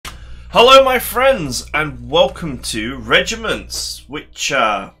Hello my friends and welcome to Regiments, which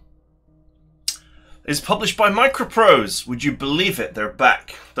is published by Microprose. Would you believe it? They're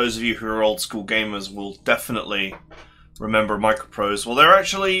back. Those of you who are old school gamers will definitely remember Microprose. Well, they're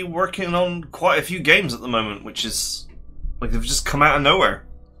actually working on quite a few games at the moment, which is like they've just come out of nowhere.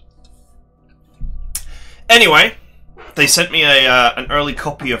 Anyway, they sent me an early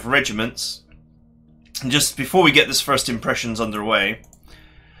copy of Regiments, and just before we get this first impressions underway,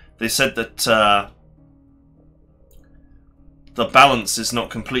 they said that the balance is not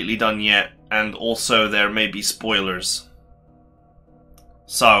completely done yet, and also there may be spoilers.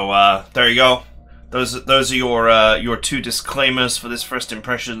 So there you go. Those are your two disclaimers for this first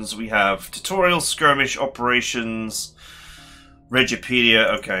impressions. We have tutorial, skirmish, operations,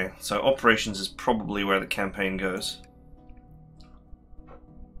 Regipedia. Okay, so operations is probably where the campaign goes.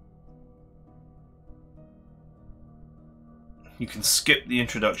 You can skip the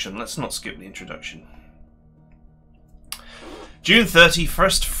introduction. Let's not skip the introduction. June 30,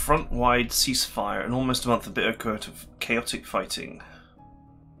 first front-wide ceasefire, and almost a month of bitter chaotic fighting.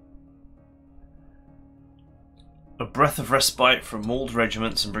 A breath of respite from mauled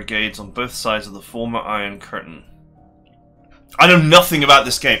regiments and brigades on both sides of the former Iron Curtain. I know nothing about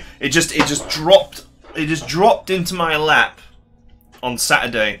this game. It just dropped into my lap on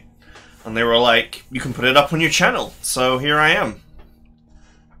Saturday. And they were like, you can put it up on your channel. So here I am.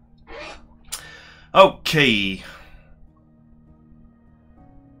 Okay.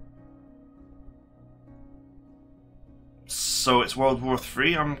 So it's World War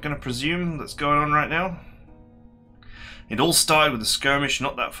III, I'm going to presume, that's going on right now. It all started with a skirmish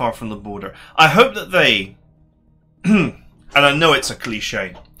not that far from the border. I hope that they, and I know it's a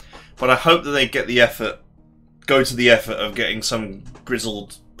cliche, but I hope that they get the effort, go to the effort of getting some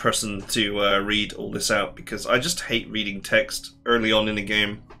grizzled person to read all this out, because I just hate reading text early on in a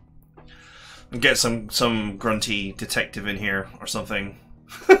game. And get some grunty detective in here or something.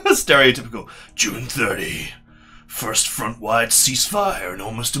 Stereotypical. June 30. First front-wide ceasefire in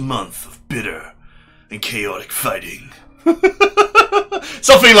almost a month of bitter and chaotic fighting.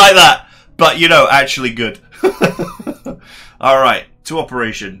 Something like that. But, you know, actually good. Alright, to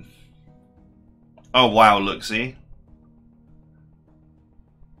operation. Oh wow, look, see?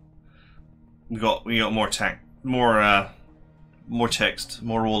 We got more text, more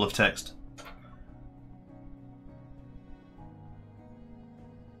wall of text.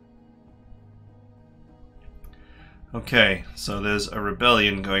 Okay, so there's a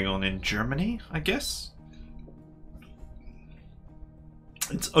rebellion going on in Germany, I guess.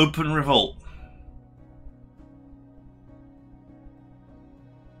 It's open revolt.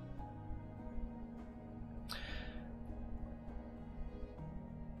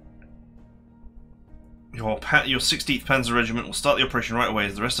 Your 16th Panzer Regiment will start the operation right away,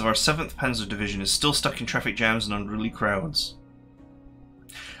 as the rest of our 7th Panzer Division is still stuck in traffic jams and unruly crowds.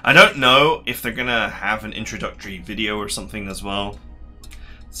 I don't know if they're gonna have an introductory video or something as well.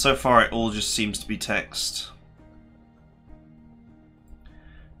 So far it all just seems to be text.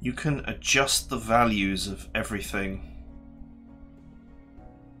 You can adjust the values of everything.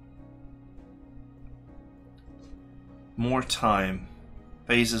 More time.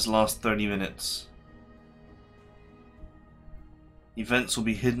 Phases last 30 minutes. Events will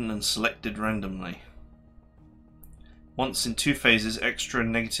be hidden and selected randomly. Once in 2 phases, extra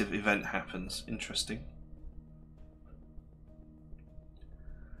negative event happens. Interesting.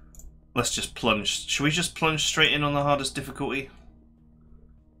 Let's just plunge. Should we just plunge straight in on the hardest difficulty?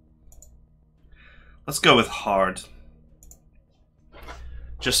 Let's go with hard.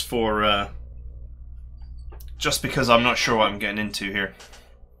 Just for, just because I'm not sure what I'm getting into here.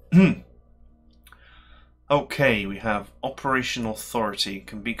 Okay, we have Operational Authority.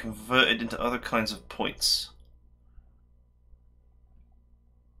 Can be converted into other kinds of points.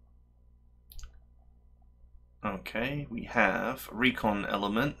 Okay, we have Recon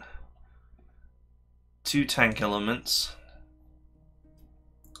element, 2 tank elements,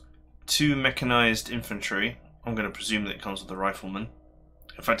 2 mechanized infantry. I'm going to presume that it comes with the rifleman.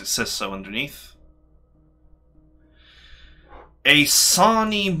 In fact, it says so underneath. A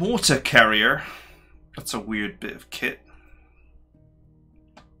Sani mortar carrier. That's a weird bit of kit.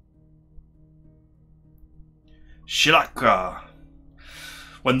 Shilaka.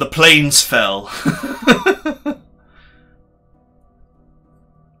 When the planes fell.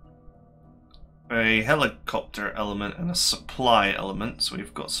 A helicopter element and a supply element. So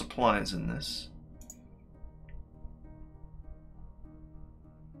we've got supplies in this.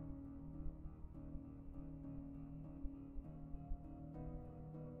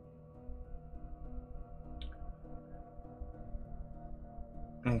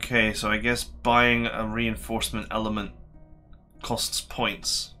 Okay, so I guess buying a reinforcement element costs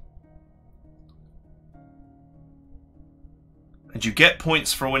points. And you get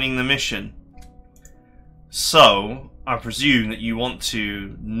points for winning the mission. So, I presume that you want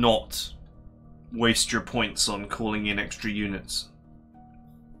to not waste your points on calling in extra units.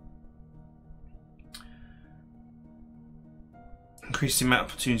 Increase the amount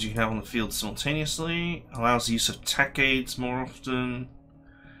of platoons you can have on the field simultaneously. Allows the use of tac aids more often.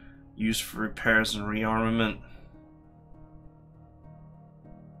 Used for repairs and rearmament.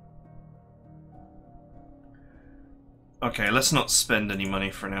 Okay, let's not spend any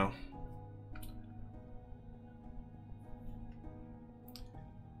money for now.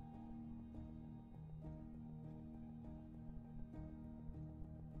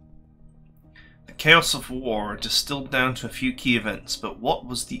 The chaos of war distilled down to a few key events, but what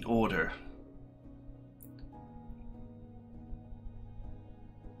was the order?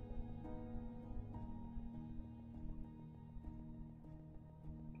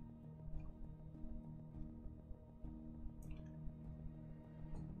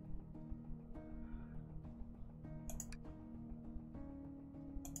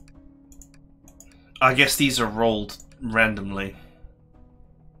 I guess these are rolled randomly.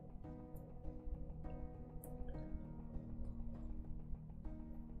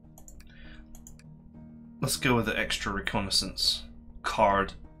 Let's go with the extra reconnaissance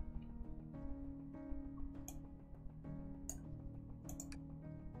card.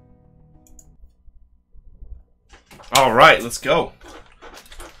 Alright, let's go.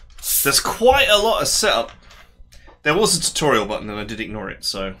 There's quite a lot of setup. There was a tutorial button and I did ignore it,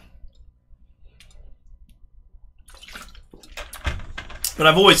 so... But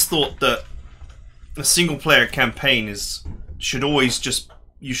I've always thought that a single-player campaign you should always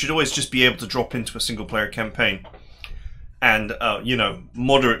just be able to drop into a single-player campaign, and you know,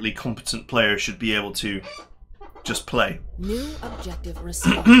 moderately competent players should be able to just play. New objective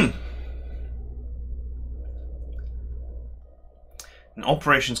received. In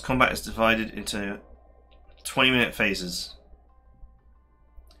operations, combat is divided into 20-minute phases.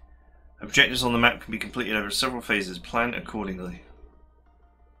 Objectives on the map can be completed over several phases. Plan accordingly.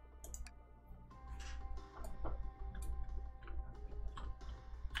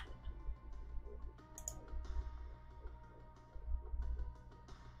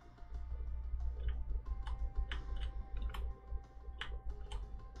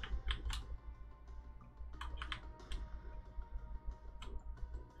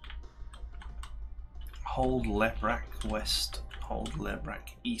 Hold Lebrak west, hold Lebrak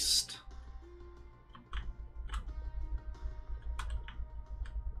east.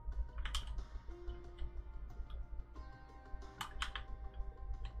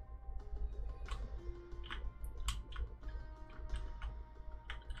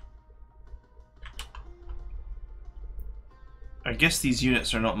 I guess these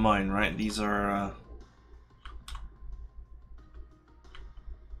units are not mine, right? These are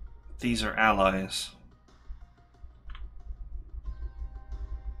allies.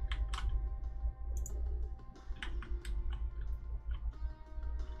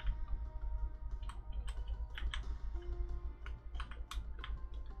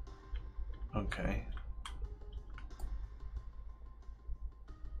 Okay.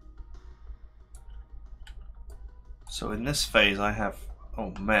 So in this phase I have...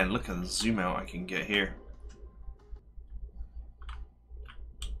 Oh man, look at the zoom out I can get here.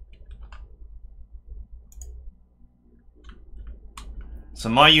 So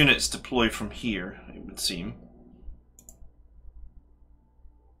my units deploy from here, it would seem.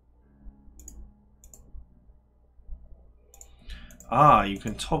 Ah, you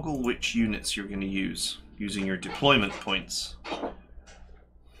can toggle which units you're going to use using your deployment points.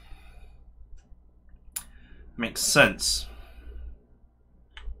 Makes sense.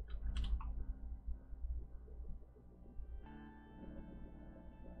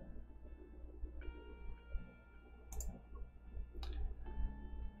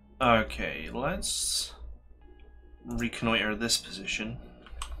 Okay, let's reconnoiter this position.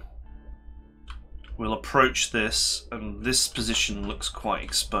 We'll approach this, and this position looks quite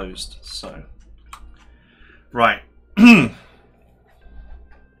exposed, so... Right.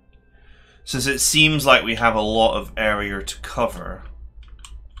 Since it seems like we have a lot of area to cover,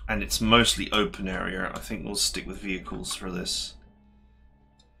 and it's mostly open area, I think we'll stick with vehicles for this.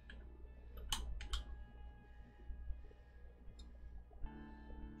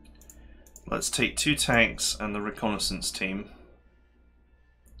 Let's take 2 tanks and the reconnaissance team.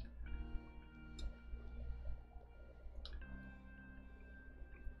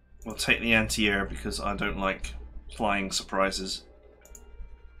 We'll take the anti-air because I don't like flying surprises.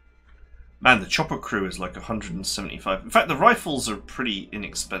 Man, the chopper crew is like 175. In fact, the rifles are pretty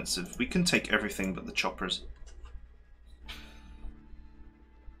inexpensive. We can take everything but the choppers.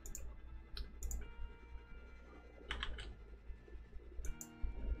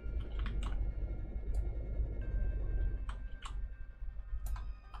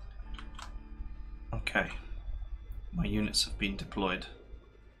 Okay. My units have been deployed.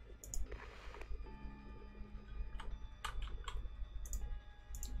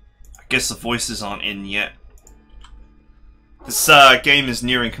 I guess the voices aren't in yet. This game is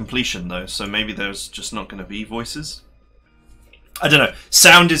nearing completion though, so maybe there's just not going to be voices. I don't know.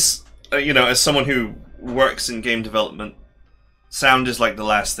 Sound is, you know, as someone who works in game development, sound is like the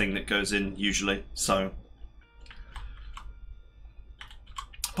last thing that goes in usually, so...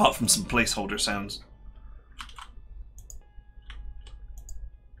 Apart from some placeholder sounds.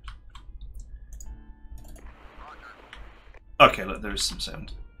 Okay, look, there is some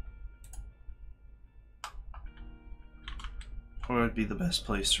sound. Where would be the best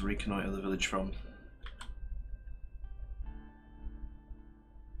place to reconnoiter the village from?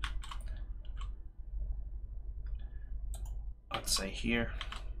 I'd say here.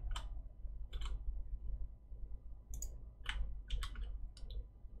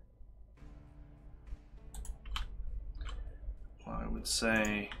 I would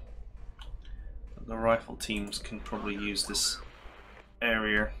say that the rifle teams can probably use this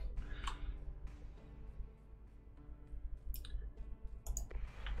area.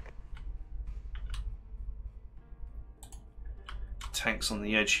 Tanks on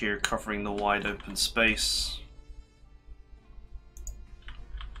the edge here covering the wide open space.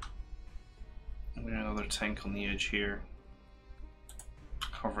 Another tank on the edge here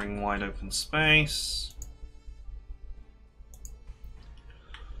covering wide open space.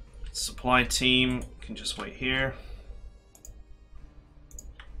 Supply team can just wait here.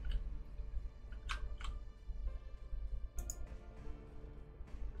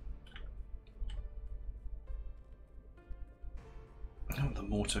 The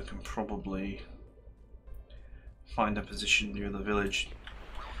mortar can probably find a position near the village.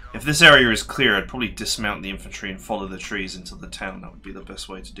 If this area is clear, I'd probably dismount the infantry and follow the trees into the town. That would be the best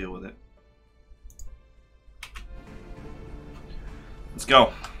way to deal with it. Let's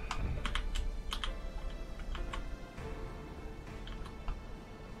go.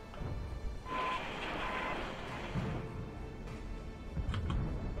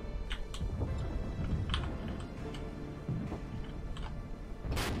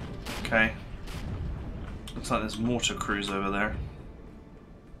 Okay. Looks like there's mortar crews over there.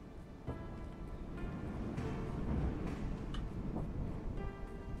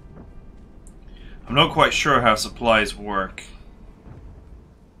 I'm not quite sure how supplies work.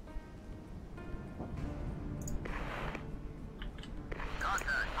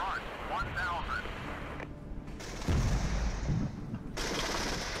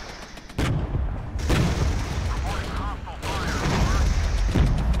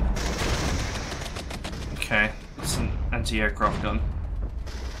 Okay, that's an anti-aircraft gun.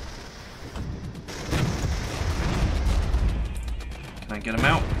 Can I get him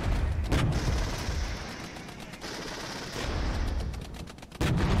out?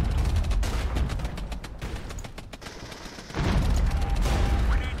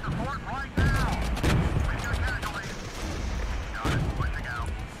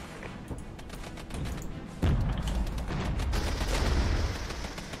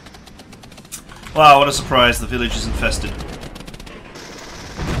 Wow, what a surprise, the village is infested.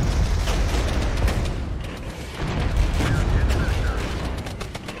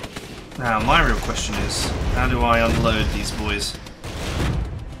 Now, my real question is, how do I unload these boys?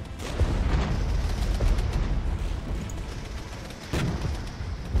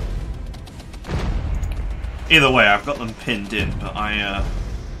 Either way, I've got them pinned in, but I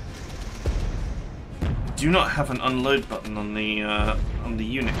do not have an unload button on the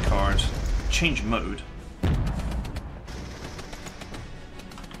unit card. Change mode.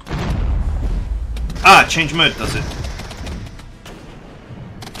 Ah, change mode does it.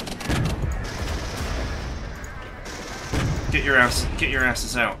 Get your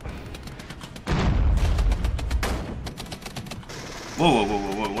asses out. Whoa, whoa, whoa,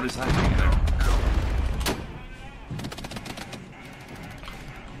 whoa, whoa, what is that doing there?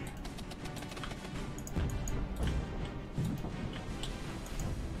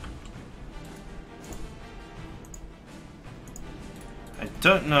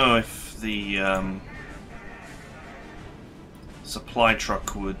 Don't know if the supply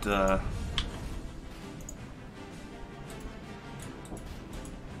truck would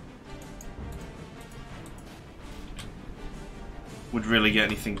really get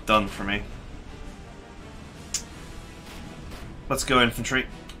anything done for me. Let's go, infantry.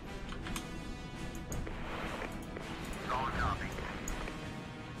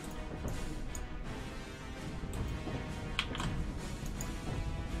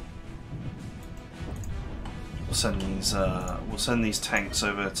 We'll send these tanks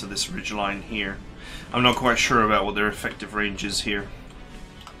over to this ridgeline here. I'm not quite sure about what their effective range is here.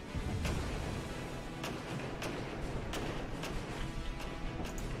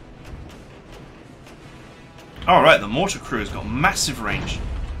 Alright, the mortar crew's got massive range.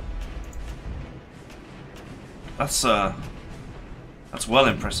 That's well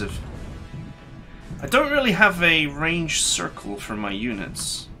impressive. I don't really have a range circle for my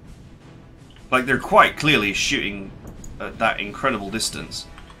units. Like, they're quite clearly shooting at that incredible distance.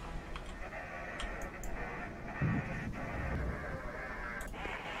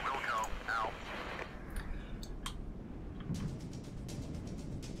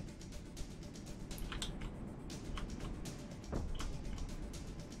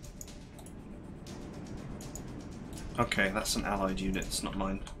 Okay, that's an allied unit, it's not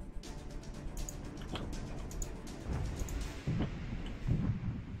mine.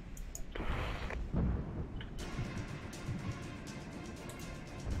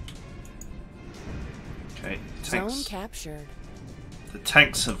 Okay, tanks. Zone captured. The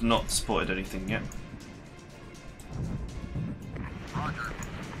tanks have not spotted anything yet.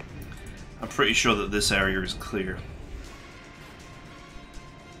 I'm pretty sure that this area is clear.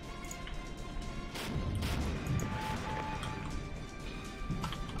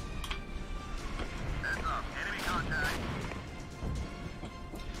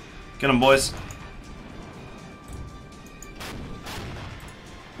 Get them, boys.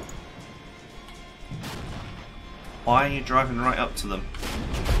 Why are you driving right up to them?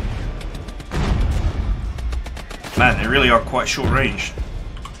 Man, they really are quite short range.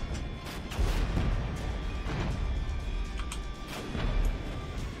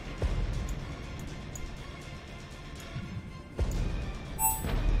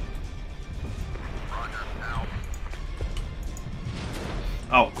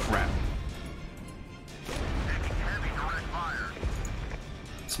 Oh crap.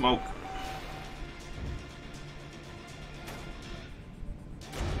 Smoke.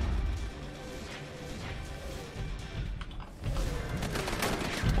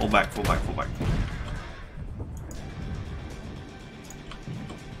 Fall back, fall back, fall back.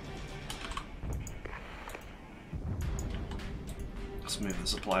 Let's move the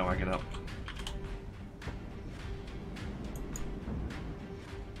supply wagon up.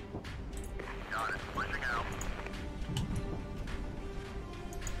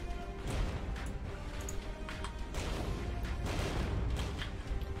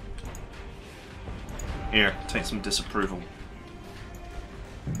 Here, take some disapproval.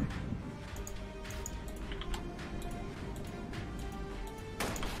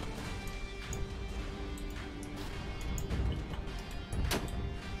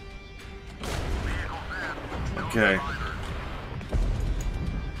 Okay.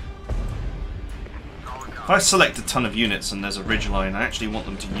 If I select a ton of units and there's a ridgeline, I actually want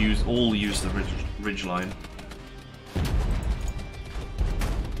them to all use the ridgeline.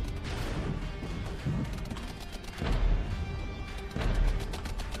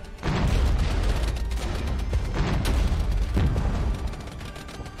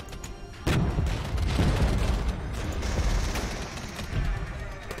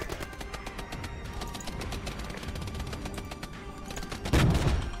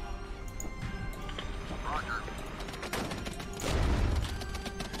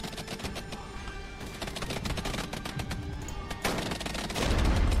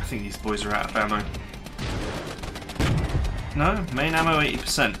 I think these boys are out of ammo. No, main ammo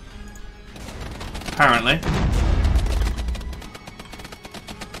 80%. Apparently.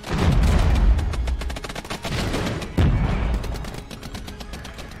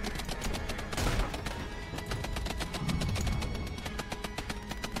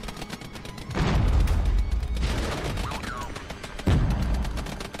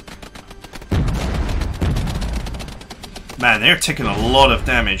 Man, they're taking a lot of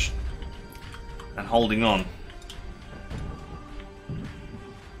damage and holding on.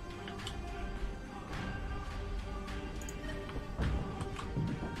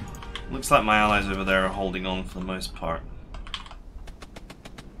 Looks like my allies over there are holding on for the most part.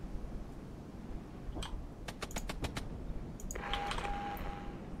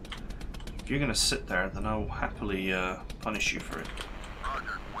 If you're gonna sit there, then I'll happily punish you for it.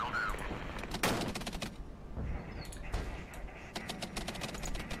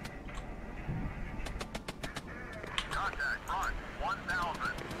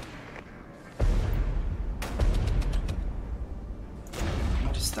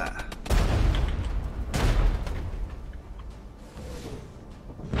 that?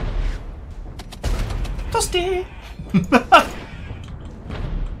 Dusty!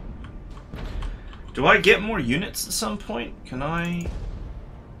 Do I get more units at some point? Can I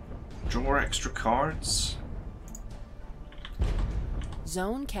draw extra cards?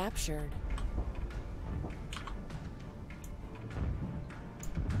 Zone captured.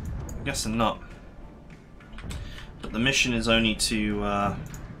 I'm guessing not. But the mission is only to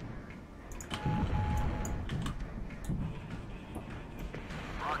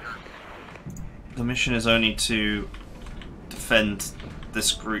the mission is only to defend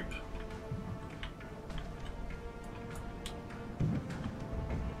this group.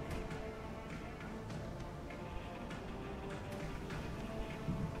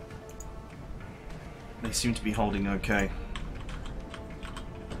 They seem to be holding okay.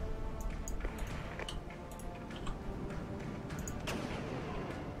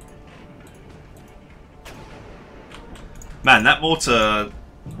 Man, that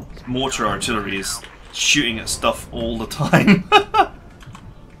mortar artillery is shooting at stuff all the time.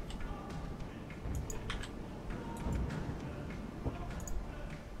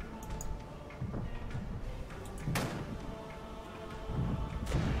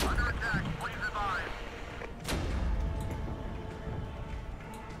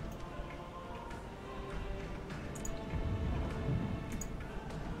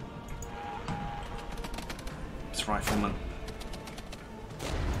 It's rifleman.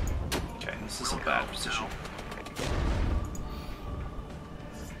 Okay, this is a bad position.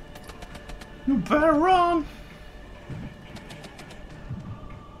 You better run!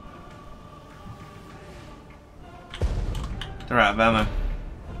 They're out of ammo.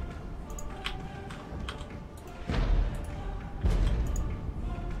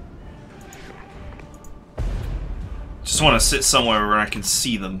 Just want to sit somewhere where I can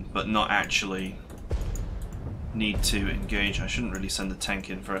see them, but not actually need to engage. I shouldn't really send the tank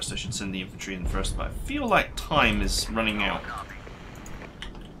in first, I should send the infantry in first, but I feel like time is running out.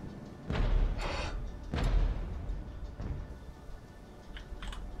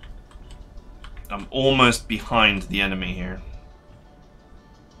 I'm almost behind the enemy here.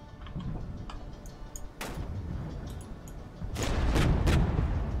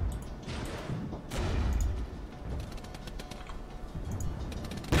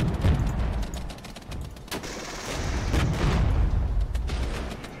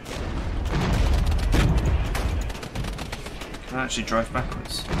 Can I actually drive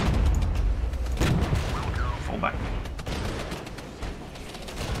backwards? Fall back.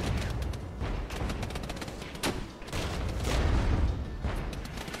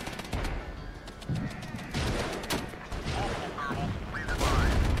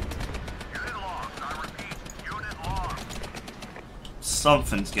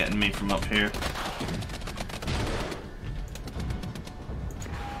 Something's getting me from up here.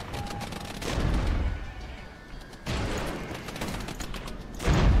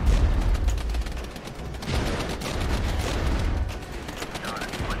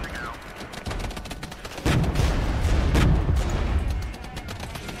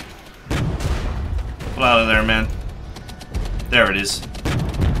 Pull out of there, man. There it is.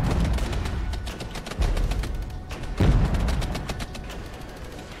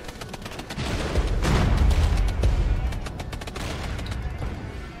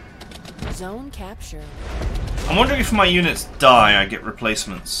 Zone captured. I'm wondering if my units die, I get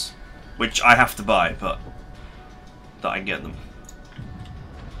replacements. Which I have to buy, but that I get them.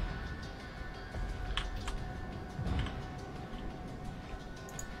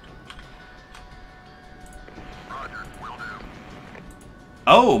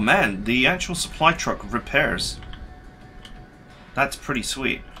 Oh man, the actual supply truck repairs. That's pretty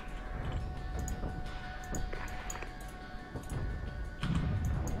sweet.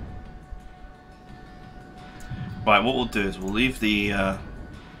 Right, what we'll do is we'll leave the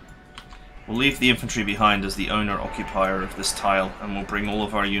infantry behind as the owner-occupier of this tile, and we'll bring all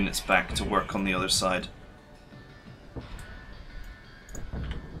of our units back to work on the other side.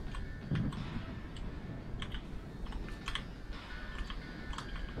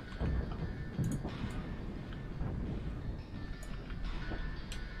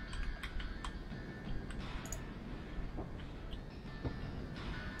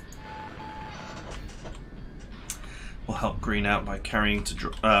 Will help green out by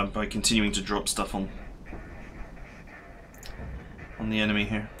by continuing to drop stuff on the enemy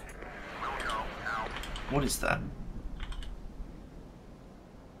here. What is that?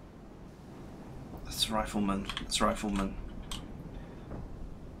 That's rifleman. That's rifleman.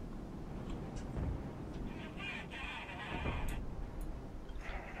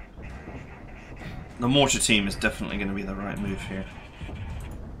 The mortar team is definitely going to be the right move here.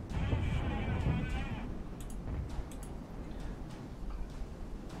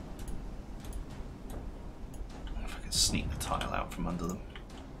 If I can sneak the tile out from under them.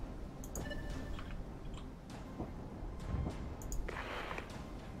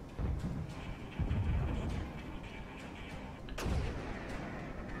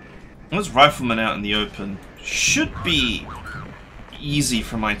 Those riflemen out in the open should be easy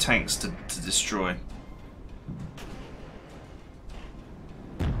for my tanks to destroy.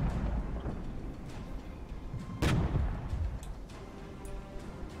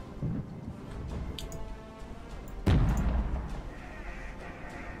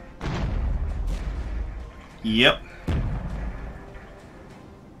 Yep.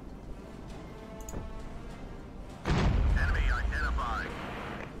 Enemy identified.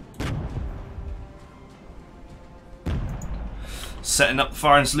 Setting up the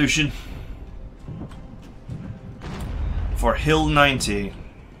firing solution for Hill 90.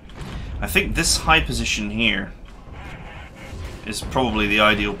 I think this high position here is probably the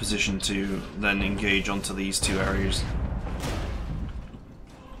ideal position to then engage onto these two areas.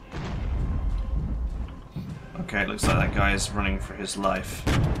 Okay, it looks like that guy is running for his life.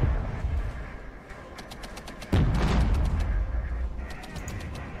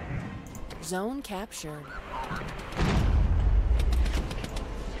 Zone captured.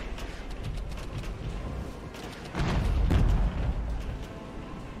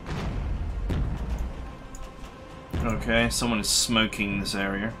 Okay, someone is smoking this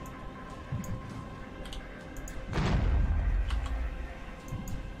area.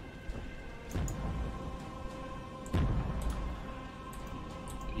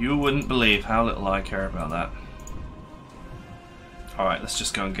 You wouldn't believe how little I care about that. Alright, let's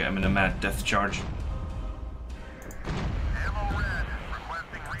just go and get him in a mad death charge. Ammo red.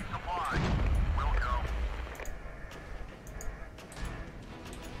 Requesting resupply. Will go.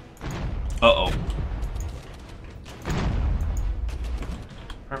 Uh-oh.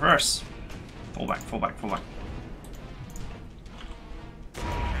 Reverse. Fall back, fall back, fall back.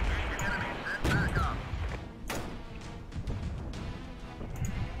 Enemy sent back up.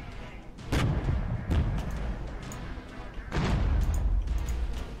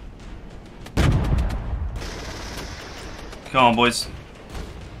 Come on, boys.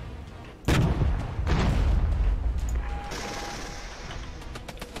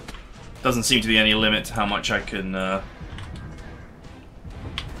 Doesn't seem to be any limit to how much I can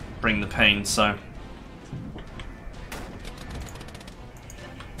bring the pain, so...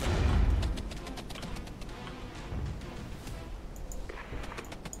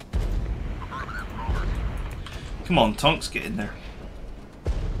 Come on, Tonks, get in there.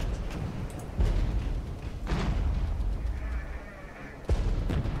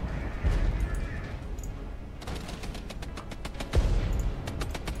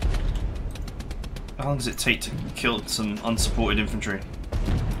 How long does it take to kill some unsupported infantry?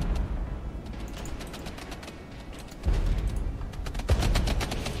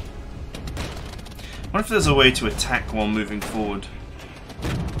 I wonder if there's a way to attack while moving forward.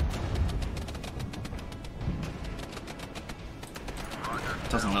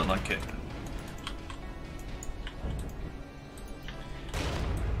 Doesn't look like it.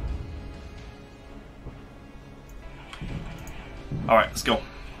 Alright, let's go.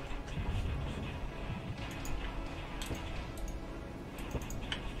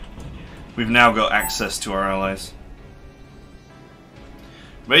 We've now got access to our allies.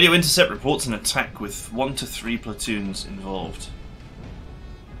 Radio intercept reports an attack with 1 to 3 platoons involved.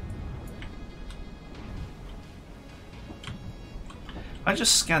 I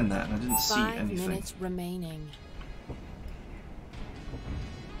just scanned that and I didn't see 5 anything. minutes remaining.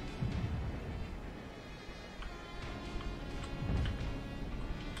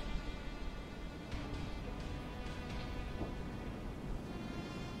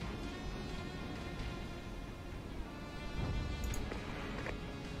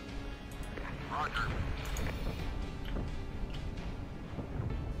 Roger.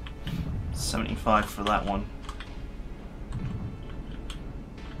 75 for that one.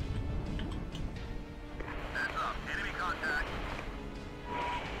 Heads up. Enemy contact.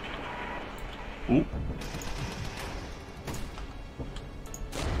 Ooh.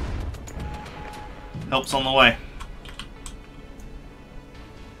 Help's on the way.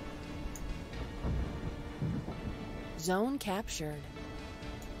 Zone captured.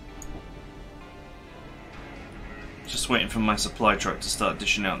 Just waiting for my supply truck to start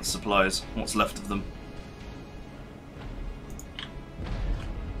dishing out the supplies. What's left of them.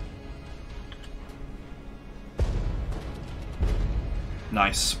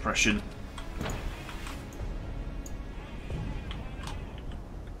 Nice suppression.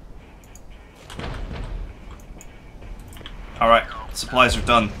 supplies are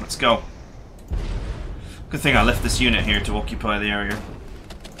done. Let's go. Good thing I left this unit here to occupy the area.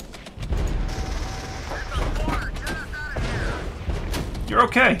 You're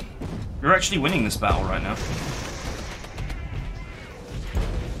okay. You're actually winning this battle right now.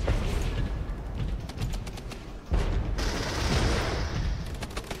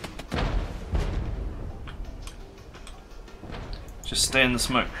 Just stay in the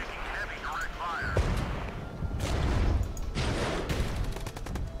smoke.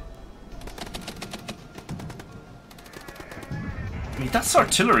 I mean, that's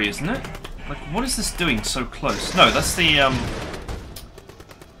artillery, isn't it? Like, what is this doing so close? No, that's the,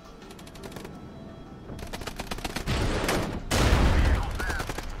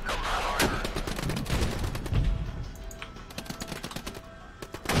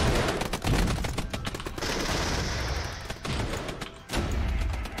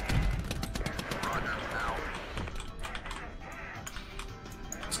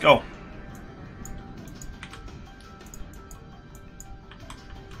 Let's go.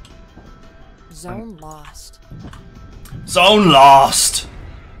 Zone lost. Zone lost!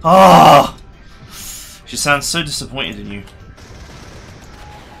 Ah! She sounds so disappointed in you.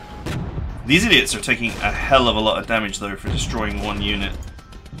 These idiots are taking a hell of a lot of damage though for destroying one unit.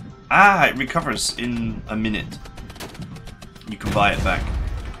 Ah, it recovers in a minute. You can buy it back.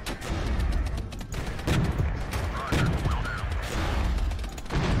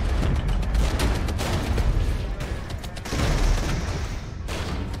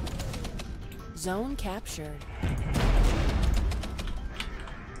 Zone captured.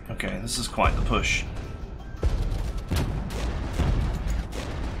 Okay, this is quite the push.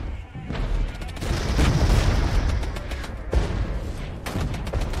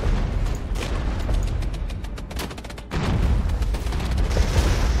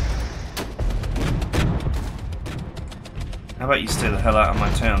 How about you stay the hell out of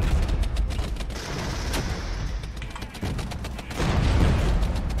my town?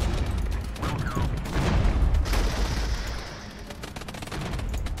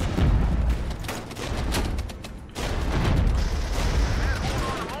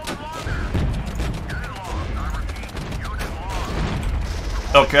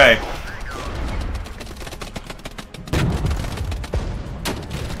 Okay.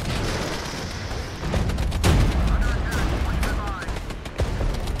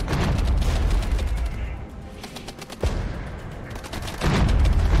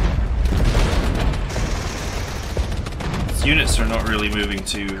 These units are not really moving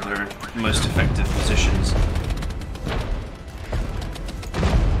to their most effective positions.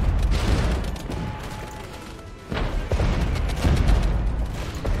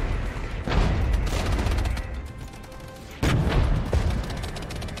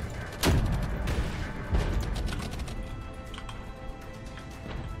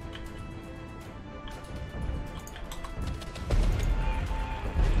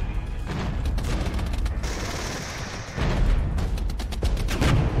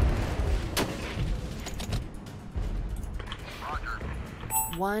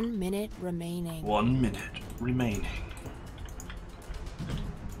 One minute remaining. 1 minute remaining.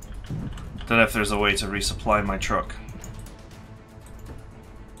 Don't know if there's a way to resupply my truck.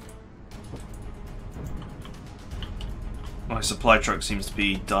 My supply truck seems to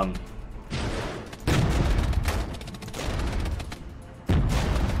be done.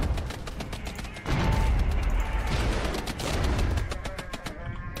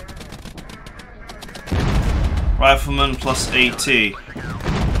 Rifleman plus AT.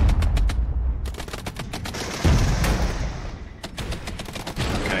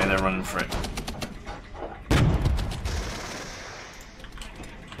 Running for it.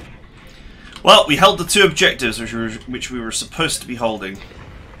 Well, we held the two objectives which we were supposed to be holding.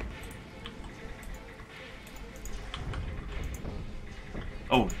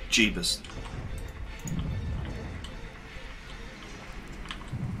 Oh, jeebus.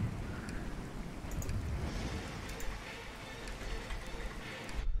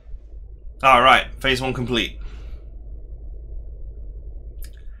 Alright, phase 1 complete.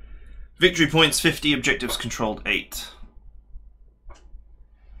 Victory points 50, objectives controlled 8.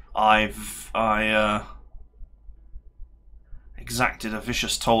 I exacted a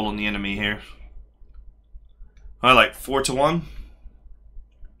vicious toll on the enemy here. I like 4-1.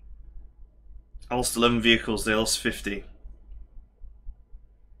 I lost 11 vehicles, they lost 50.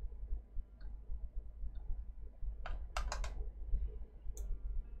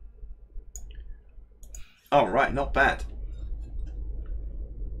 Alright, not bad.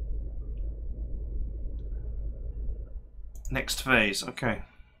 Next phase, okay.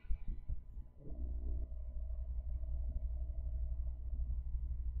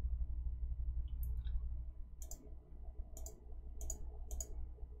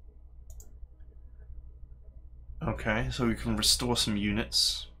 Okay, so we can restore some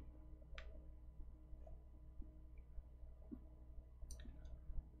units.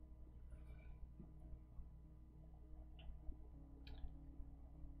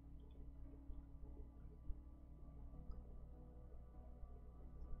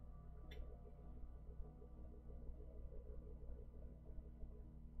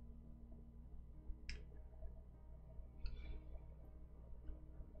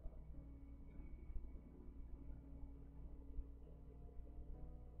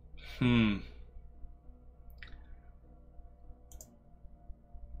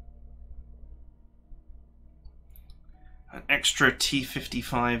 An extra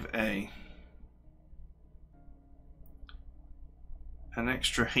T-55A. An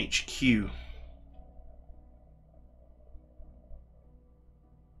extra HQ.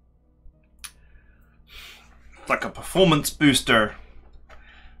 Like a performance booster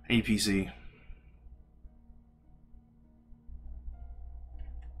APC.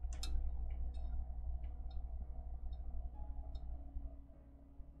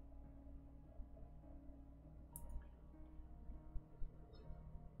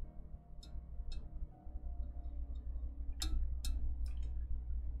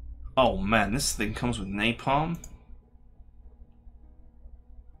 Oh man, this thing comes with napalm.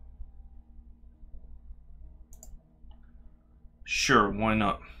 Sure, why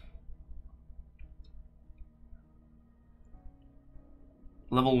not?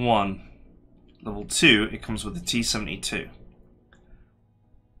 Level 1. Level 2, it comes with the T-72.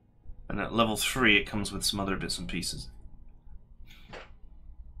 And at level 3, it comes with some other bits and pieces.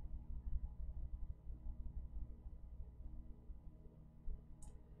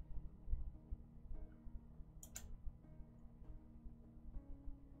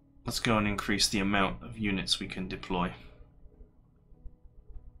 Let's go and increase the amount of units we can deploy.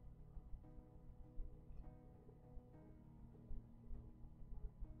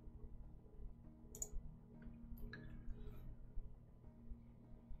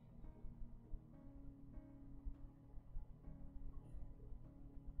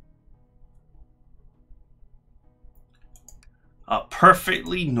 A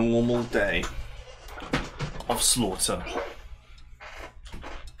perfectly normal day of slaughter.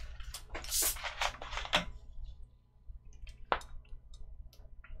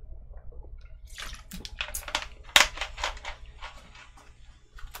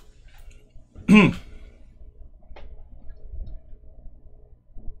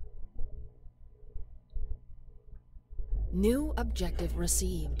 New objective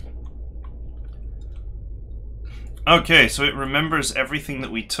received. Okay, so it remembers everything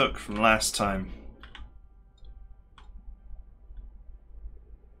that we took from last time.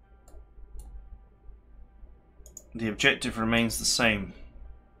 The objective remains the same.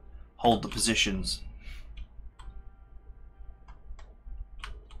 Hold the positions.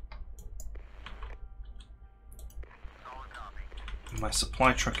 My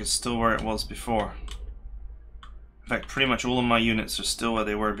supply truck is still where it was before. In fact, pretty much all of my units are still where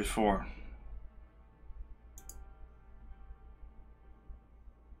they were before.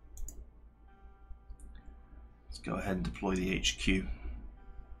 Let's go ahead and deploy the HQ.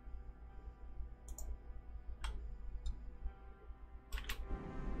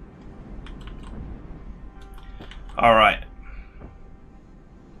 Alright.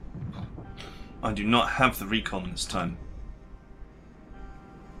 I do not have the recon this time.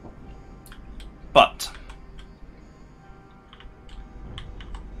 But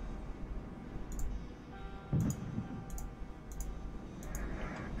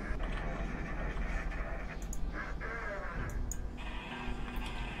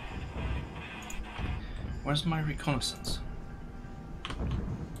where's my reconnaissance?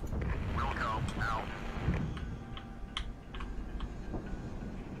 We'll go out.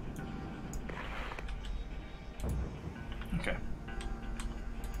 Okay.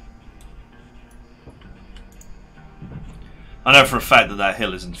 I know for a fact that that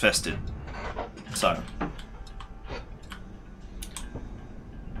hill is infested. So,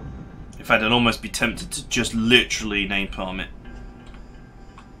 in fact, I'd almost be tempted to just literally napalm it.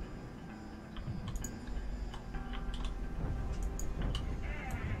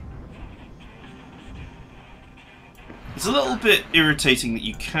 It's a little bit irritating that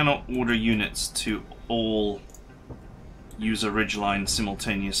you cannot order units to all use a ridgeline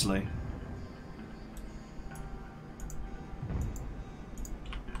simultaneously.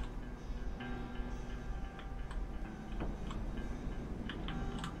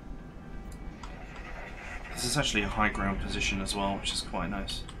 This is actually a high ground position as well, which is quite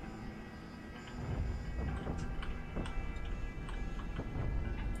nice.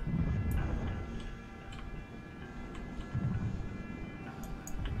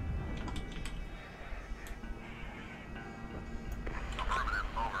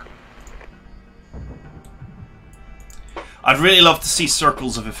 I'd really love to see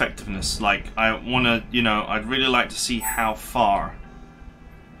circles of effectiveness. Like, I want to, you know, I'd really like to see how far.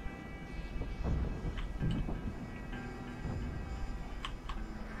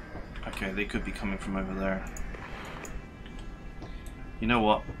 Okay, they could be coming from over there. You know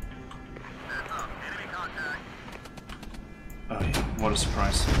what? Oh yeah, what a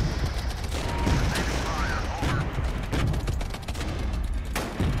surprise.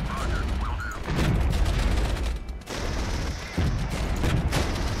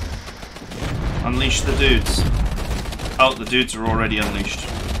 Unleash the dudes. Oh, the dudes are already unleashed.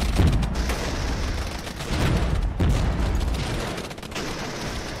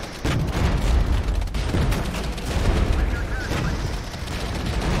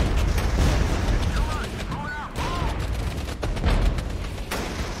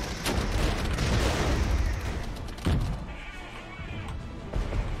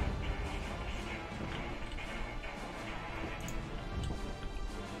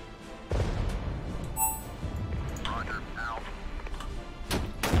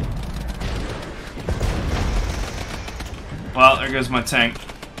 Well, there goes my tank.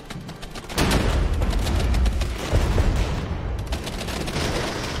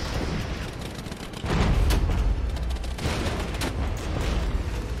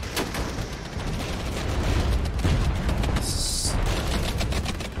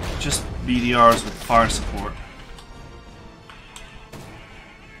 Just BDRs with fire support.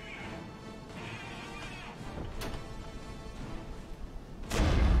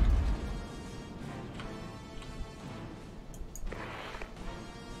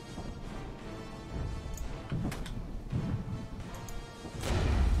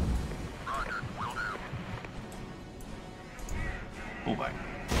 Fullback.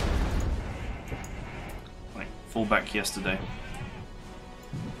 Like, fullback yesterday.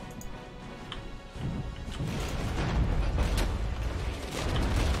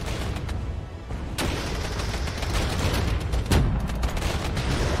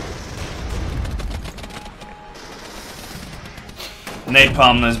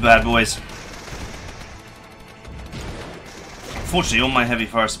 Napalm those bad boys. Unfortunately, all my heavy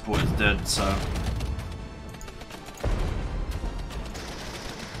fire support is dead, so...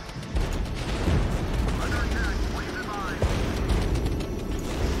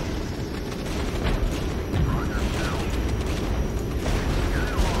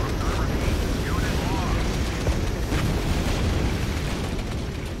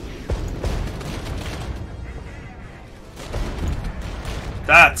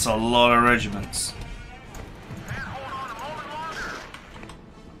 That's a lot of regiments.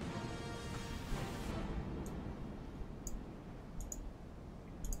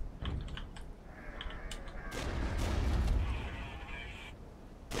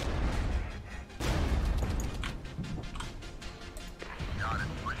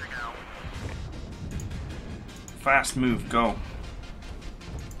 Fast move, go.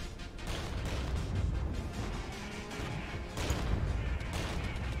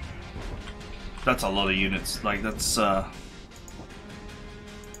 That's a lot of units. Like, that's an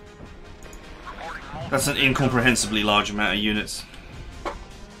incomprehensibly large amount of units.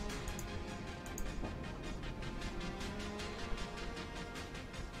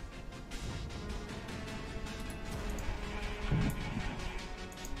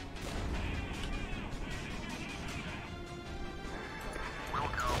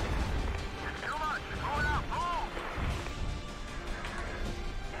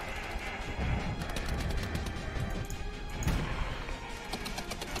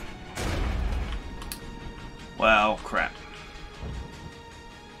 Well, crap.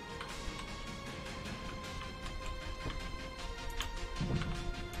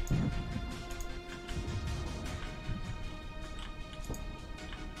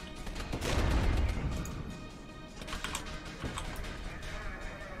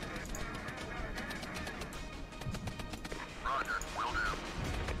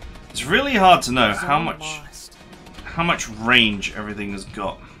 It's really hard to know how much range everything has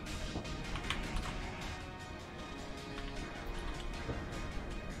got.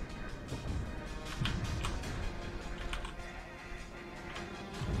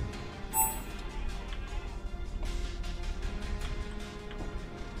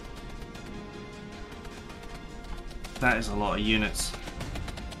 That is a lot of units.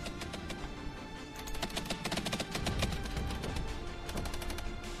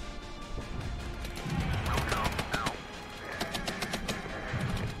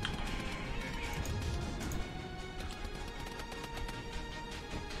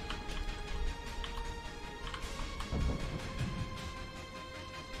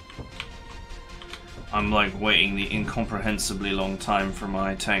 I'm like waiting the incomprehensibly long time for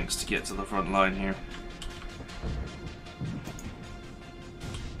my tanks to get to the front line here.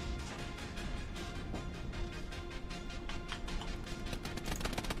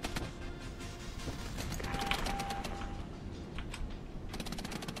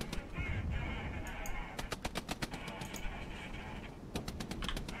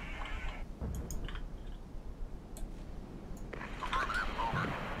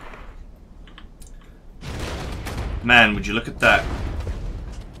 Man, would you look at that?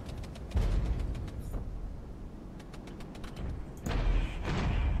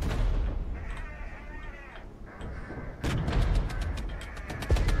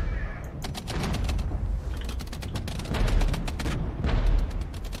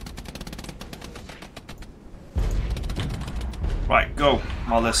 Right, go,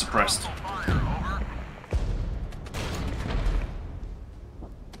 while they're suppressed.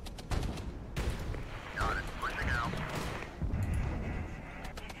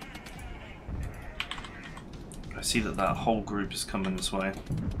 I see that that whole group is coming this way.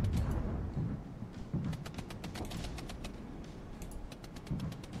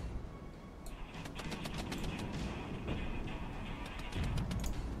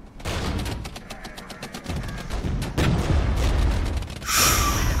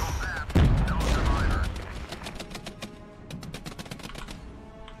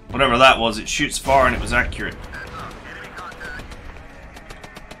 Whatever that was, it shoots far and it was accurate.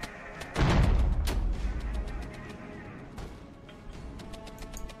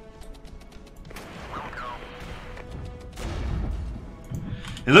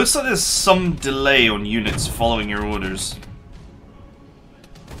 It looks like there's some delay on units following your orders.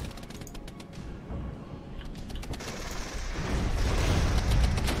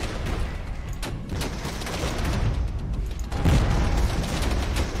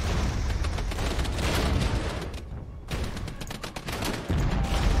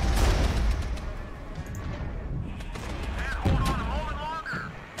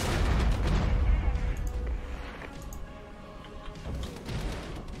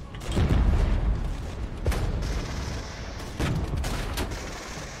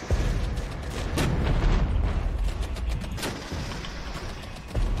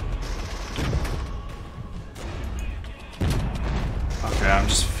 I'm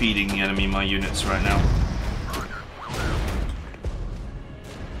just feeding the enemy my units right now.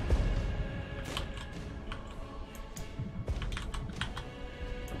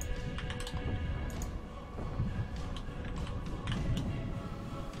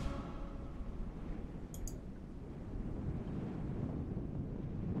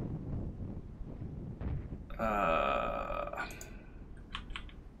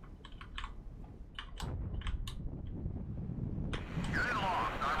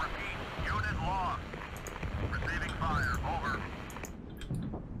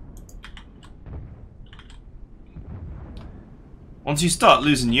 Once you start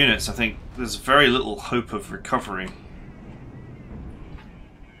losing units, I think there's very little hope of recovery.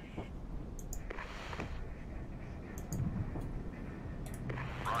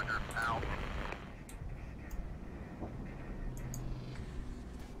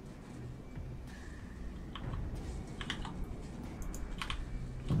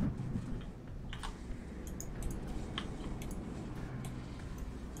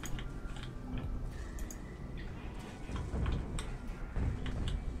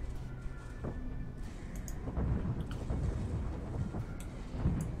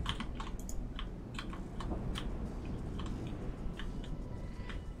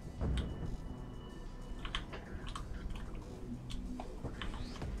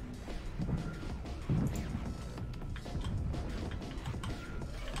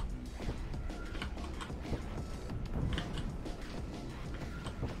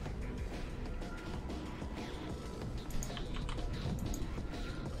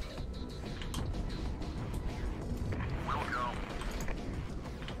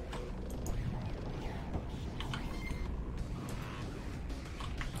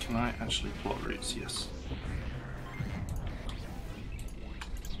 Can I actually plot routes? Yes.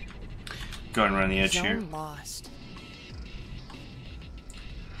 Going around the edge here. Lost.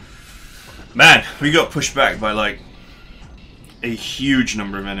 Man, we got pushed back by like a huge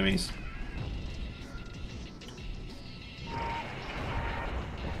number of enemies.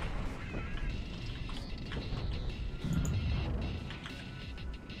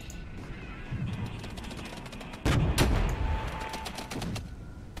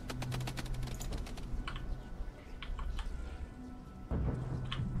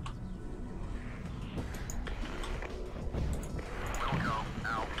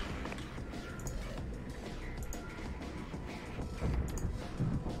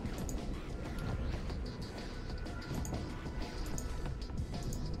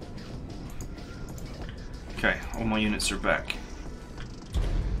 All my units are back.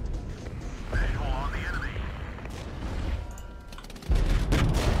 Visual on the enemy.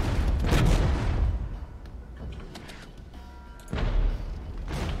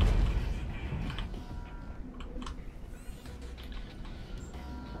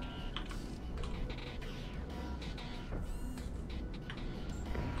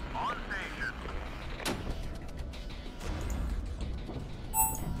 On station. Affirmative, over.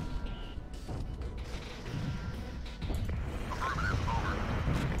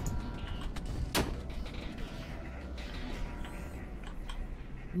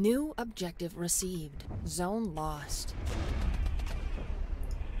 New objective received. Zone lost.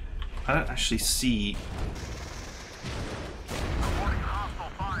 I don't actually see Reporting hostile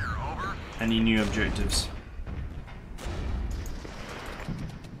fire, over. any new objectives.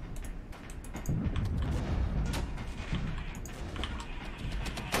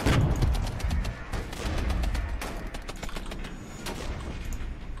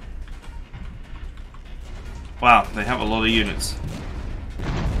 Wow, they have a lot of units.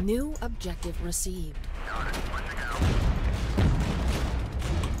 New objective received. Got it, switching out.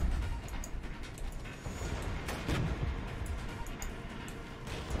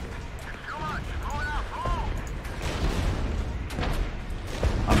 It's too much, move it out, move!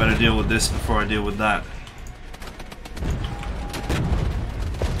 I better deal with this before I deal with that.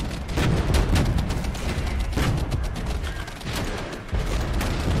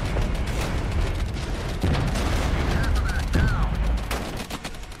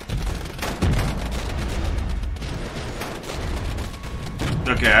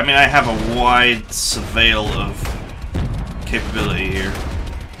 Okay, I mean, I have a wide surveil of capability here.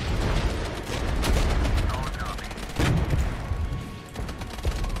 Solid copy.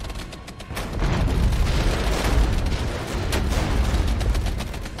 Affirmative,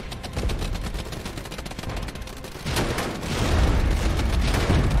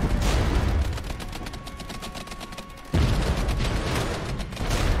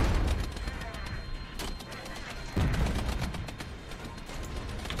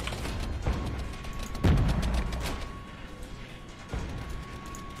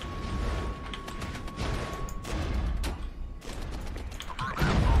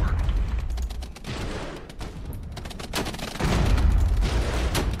 over.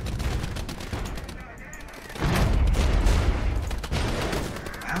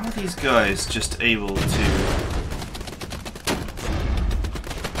 How are these guys just able to... We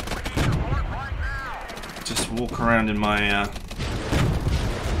need support right now! just walk around in my,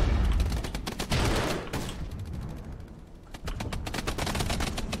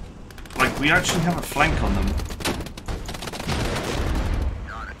 like, we actually have a flank on them.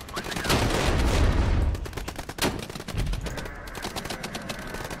 Got it, switching out.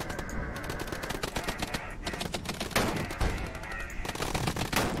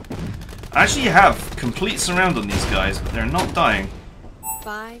 I actually have complete surround on these guys, but they're not dying.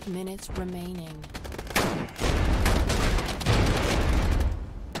 5 minutes remaining.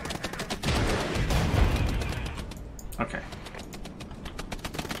 Okay.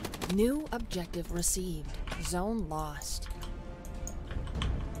 New objective received. Zone lost.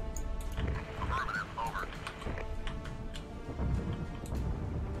 Affirmative, over.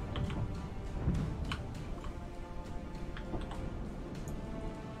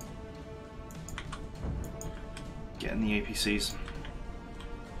 Getting the APCs.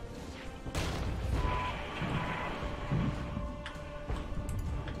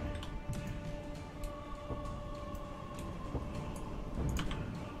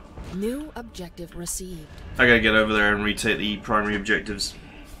 New objective received. I gotta get over there and retake the primary objectives.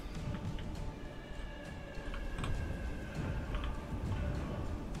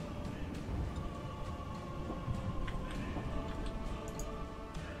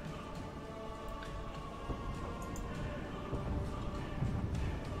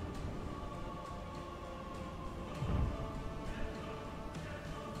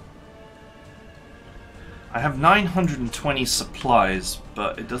 I have 920 supplies,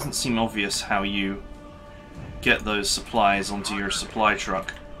 but it doesn't seem obvious how you get those supplies onto your supply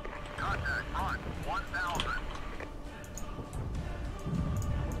truck. Contact front, 1000.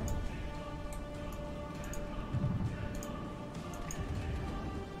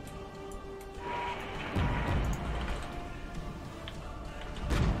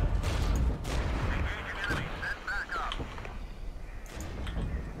 Engaging enemy, send back up.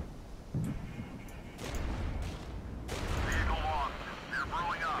 Vehicle lost. They're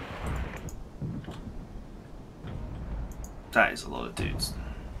brewing up. That is a lot of dudes.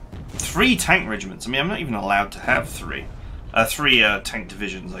 3 tank regiments. I mean, I'm not even allowed to have 3. 3 tank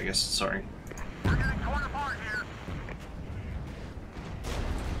divisions, I guess. Sorry. We're getting torn apart here.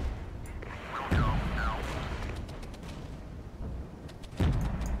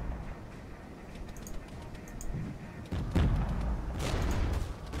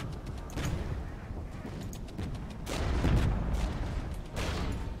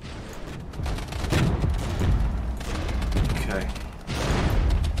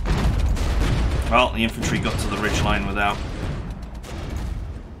 Well, the infantry got to the ridgeline without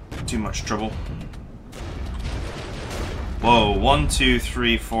too much trouble. Whoa, 1, 2,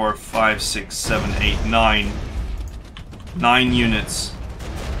 3, 4, 5, 6, 7, 8, 9. 9 units.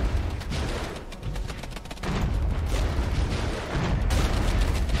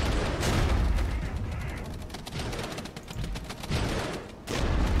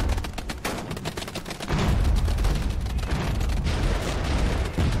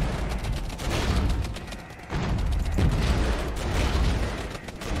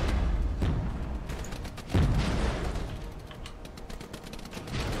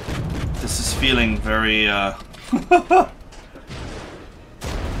 This is feeling very,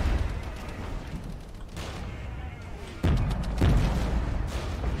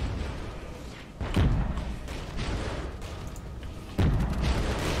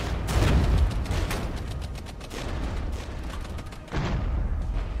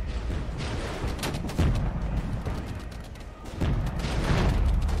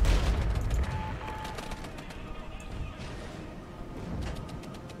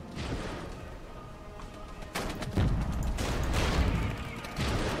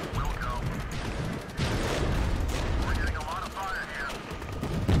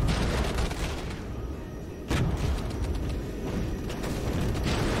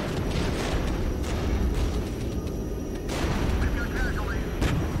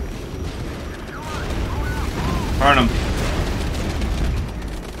 burn them.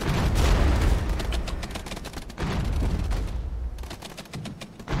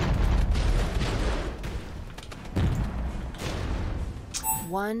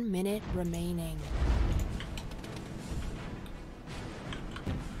 One minute remaining.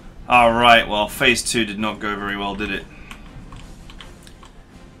 Alright, well, phase 2 did not go very well, did it?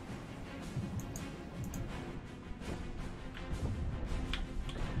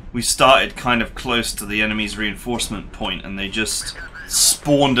 We started kind of close to the enemy's reinforcement point and they just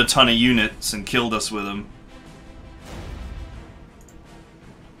spawned a ton of units and killed us with them.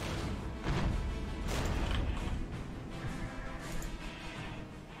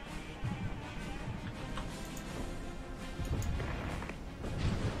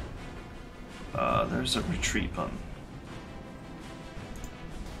 There's a retreat button.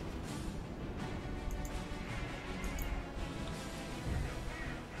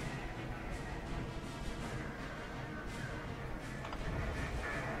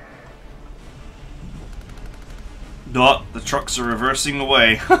 No, the trucks are reversing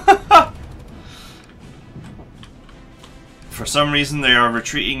away. For some reason they are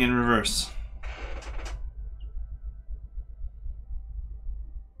retreating in reverse.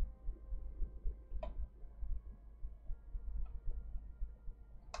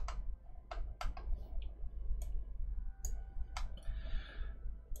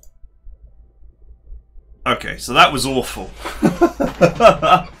 Okay, so that was awful.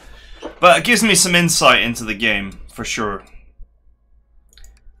 But it gives me some insight into the game, for sure.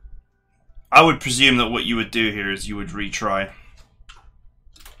 I would presume that what you would do here is you would retry.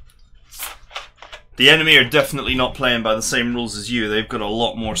 The enemy are definitely not playing by the same rules as you. They've got a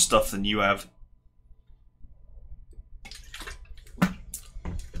lot more stuff than you have.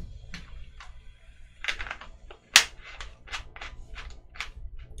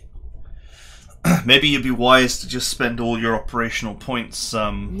 Maybe you'd be wise to just spend all your operational points,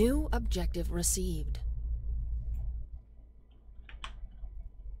 New objective received.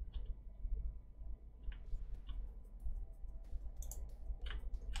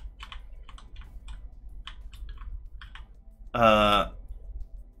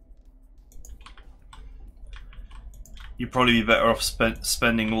 You'd probably be better off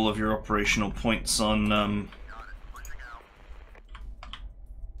spending all of your operational points on,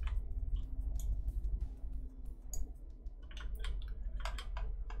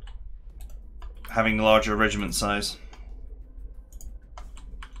 having larger regiment size.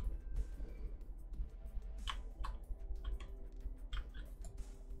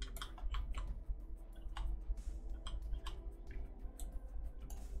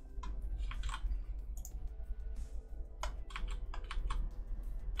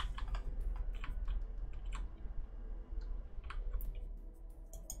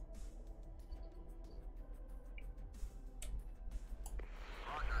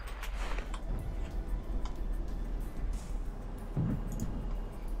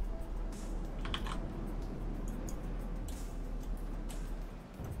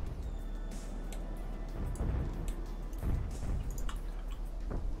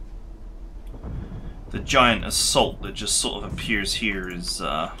 The giant assault that just sort of appears here is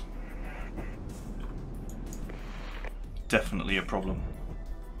definitely a problem.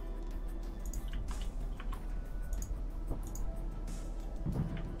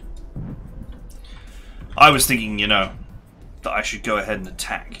 I was thinking, you know, that I should go ahead and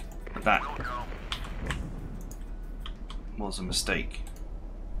attack, but that was a mistake.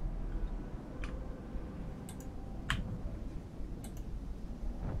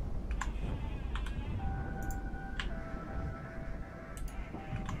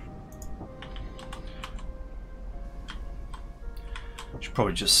 Should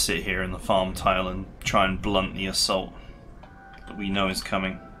probably just sit here in the farm tile and try and blunt the assault that we know is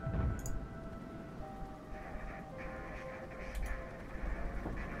coming.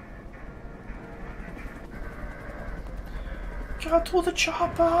 Get all the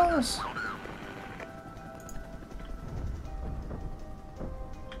choppers!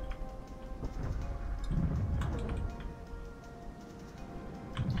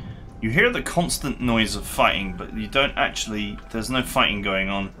 You hear the constant noise of fighting, but you don't actually... there's no fighting going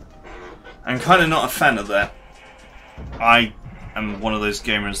on. I'm kind of not a fan of that. I am one of those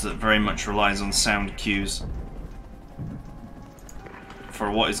gamers that very much relies on sound cues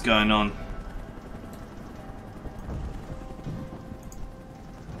for what is going on.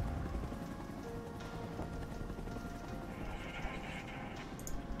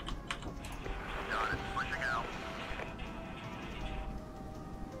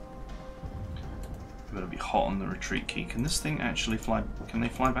 Better be hot on the retreat key. Can this thing actually fly? Can they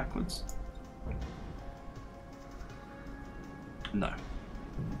fly backwards? No.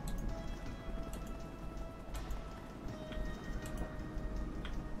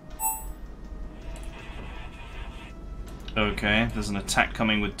 Okay, there's an attack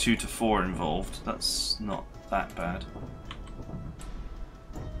coming with 2 to 4 involved. That's not that bad.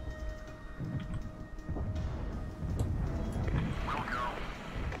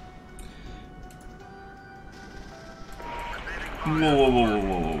 Whoa, whoa, whoa, whoa,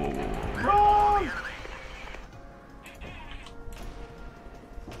 whoa, whoa, whoa, whoa. Run!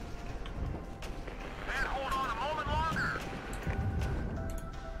 Can't hold on a moment longer.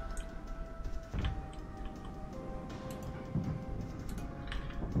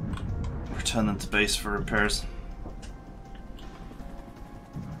 Return them to base for repairs.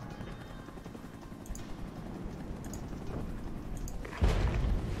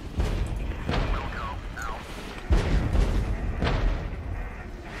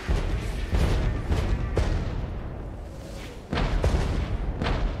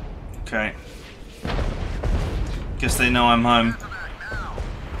 Okay. Guess they know I'm home.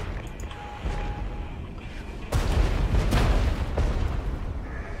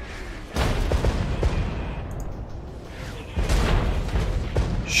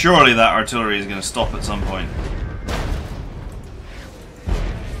 Surely that artillery is going to stop at some point.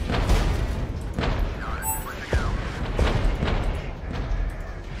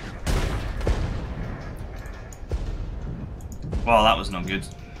 Well, that was not good.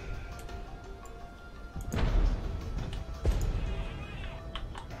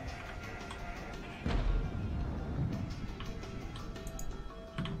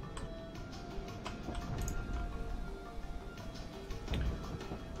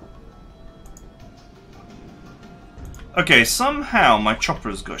 Okay, somehow my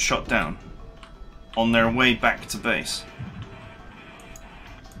choppers got shot down on their way back to base.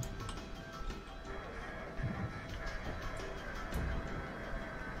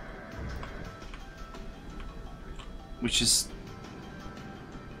 Which is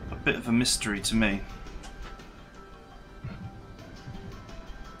a bit of a mystery to me.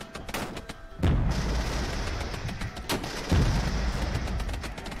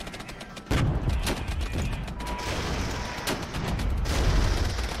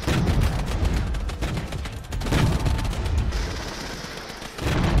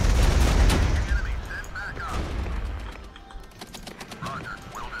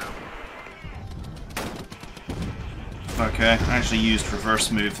 Okay, I actually used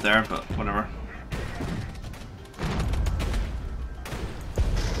reverse move there, but whatever.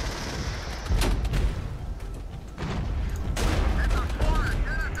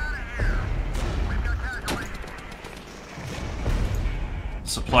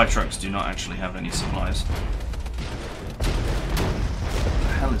 Supply trucks do not actually have any supplies. What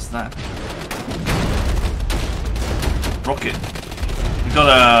the hell is that? Rocket. We got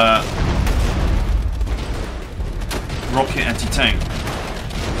a rocket anti-tank.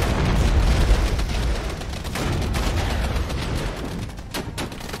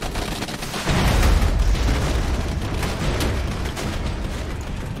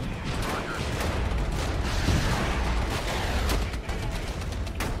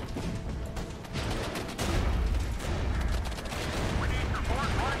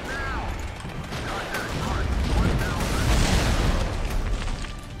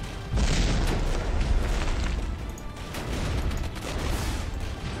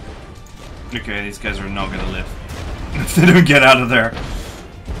 Okay, these guys are not gonna live if they don't get out of there.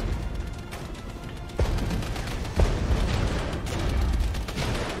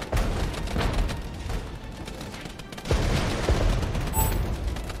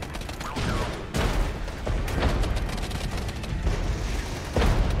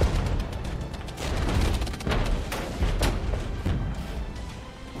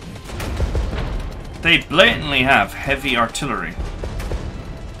 They blatantly have heavy artillery.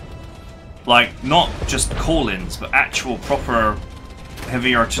 Like, not just call-ins, but actual proper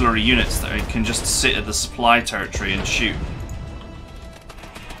heavy artillery units that can just sit at the supply territory and shoot.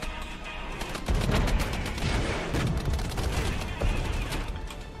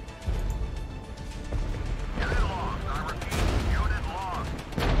 Unit lost. I repeat, unit lost.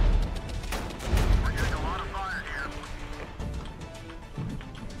 We're getting a lot of fire here.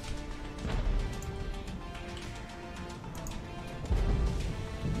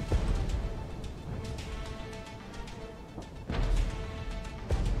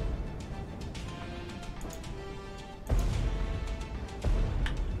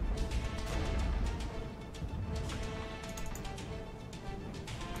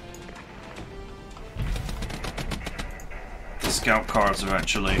 The scout cars are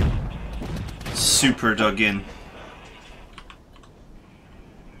actually super dug in.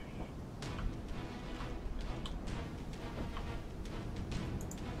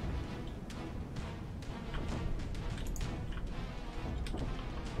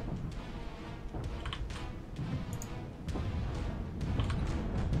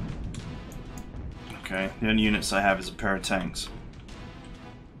 Okay, the only units I have is a pair of tanks.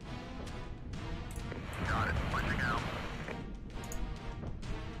 Got it. Pushing out.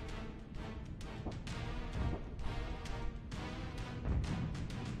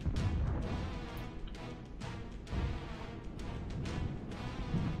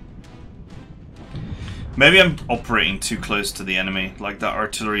 Maybe I'm operating too close to the enemy. Like, that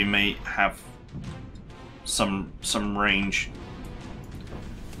artillery may have some range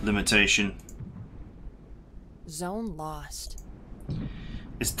limitation. Zone lost.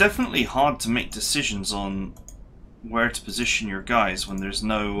 It's definitely hard to make decisions on where to position your guys when there's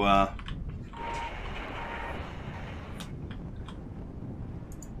no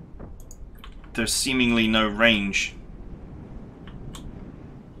there's seemingly no range.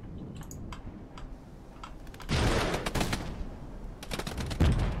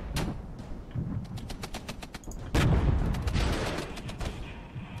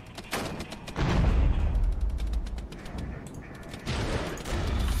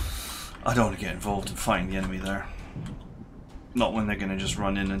 I don't want to get involved in fighting the enemy there. Not when they're going to just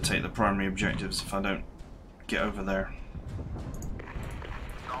run in and take the primary objectives if I don't get over there.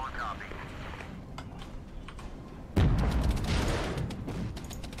 Solid copy.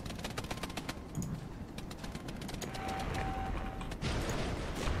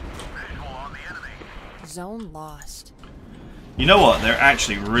 Visual on the enemy. Zone lost. You know what? They're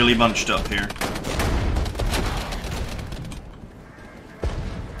actually really bunched up here.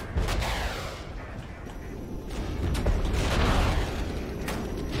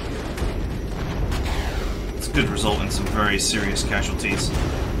 Could result in some very serious casualties.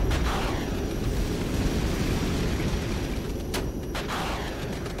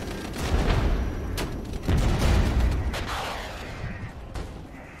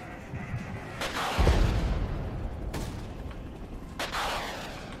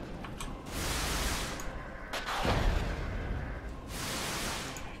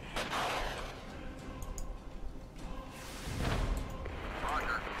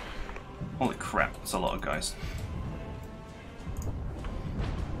 Holy crap, that's a lot of guys.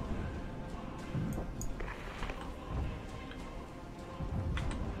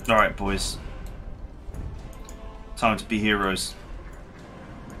 Alright, boys. Time to be heroes.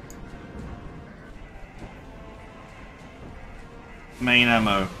 Main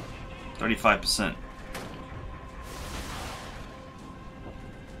ammo, 35%.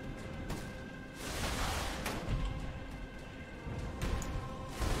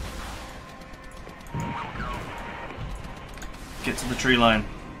 Get to the tree line.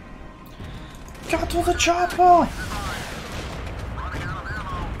 Get to the chopper! Running out of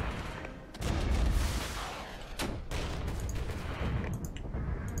ammo.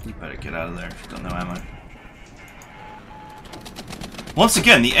 You better get out of there if you've got no ammo. Once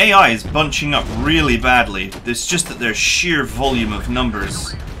again, the AI is bunching up really badly. It's just that their sheer volume of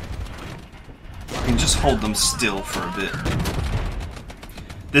numbers. I can just hold them still for a bit.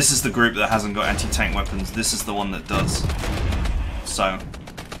 This is the group that hasn't got anti-tank weapons. This is the one that does. So,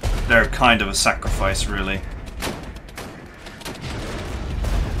 they're kind of a sacrifice, really.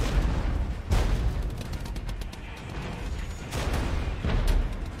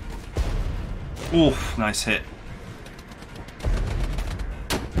 Oof, nice hit.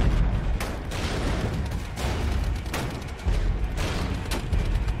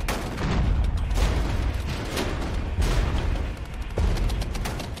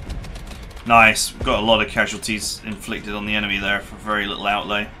 Nice. We've got a lot of casualties inflicted on the enemy there for very little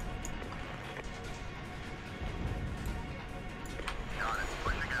outlay. Got it.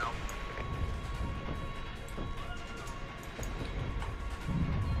 Pushing out.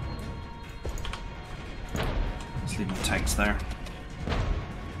 Let's leave my tanks there.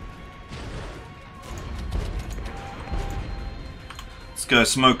 Let's go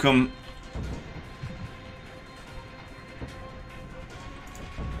smoke them.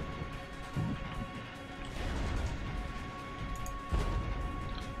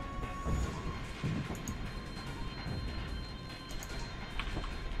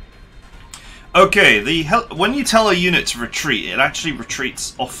 Okay, when you tell a unit to retreat, it actually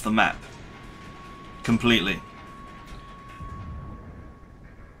retreats off the map. Completely.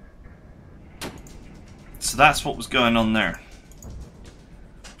 So that's what was going on there.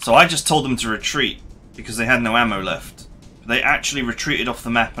 So I just told them to retreat because they had no ammo left. They actually retreated off the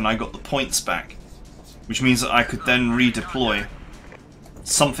map and I got the points back. Which means that I could then redeploy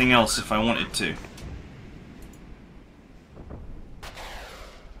something else if I wanted to.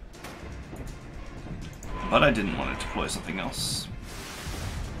 But I didn't want to deploy something else.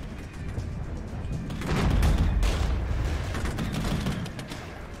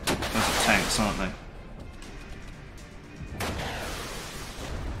 Those are tanks, aren't they?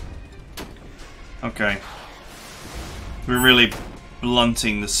 Okay. We're really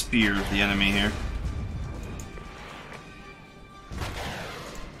blunting the spear of the enemy here.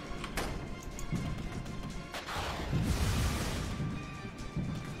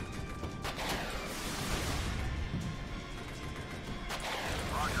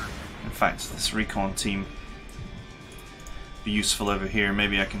 In fact, this recon team be useful over here.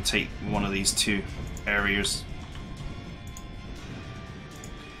 Maybe I can take one of these two areas.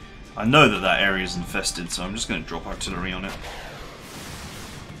 I know that that area is infested, so I'm just going to drop artillery on it.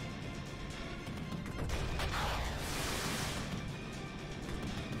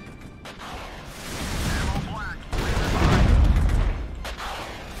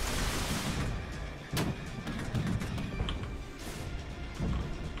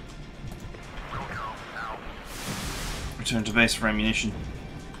 Return to base for ammunition.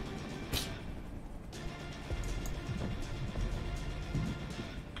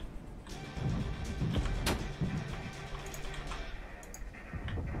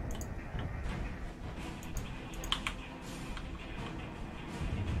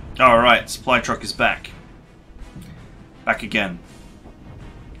 Alright, supply truck is back. Back again.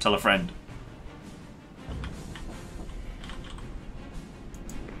 Tell a friend.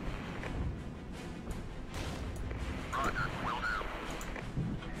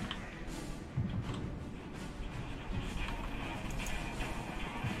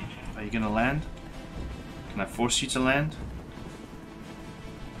 Are you gonna land? Can I force you to land?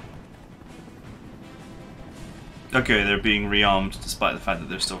 Okay, they're being rearmed despite the fact that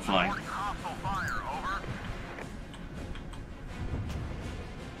they're still flying. Hostile fire, over.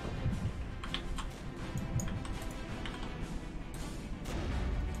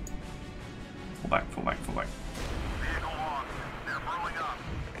 Fall back, fall back, fall back. Vehicle lost. They're blowing up.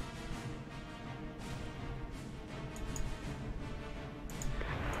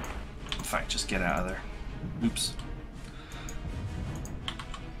 In fact, just get out of there. Oops.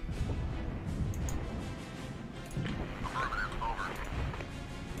 Affirmative, over.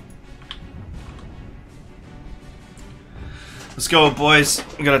 Let's go, boys.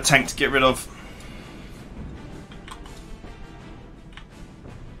 We got a tank to get rid of.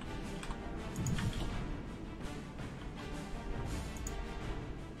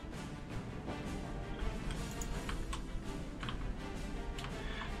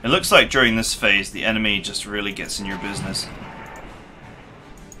 It looks like during this phase, the enemy just really gets in your business.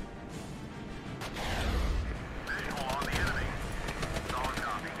 Visual on the enemy. Solid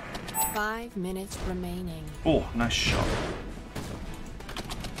copy. 5 minutes remaining. Oh, nice shot.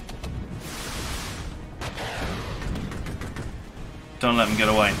 Don't let them get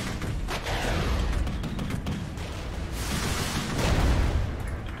away.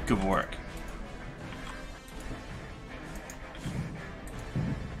 Good work.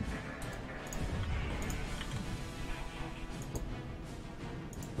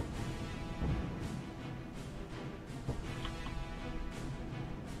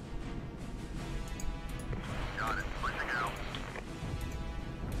 Got it. Pushing out.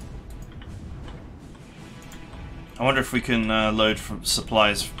 I wonder if we can load from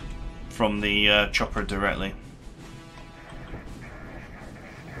supplies from the chopper directly.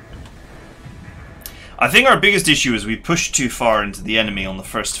 I think our biggest issue is we pushed too far into the enemy on the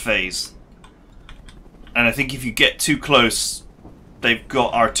first phase. And I think if you get too close, they've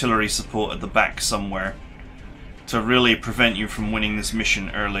got artillery support at the back somewhere to really prevent you from winning this mission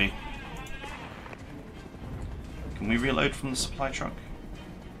early. Can we reload from the supply truck?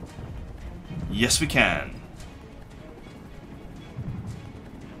 Yes, we can.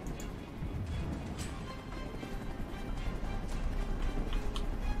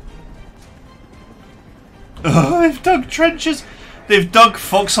 Oh, they've dug trenches. They've dug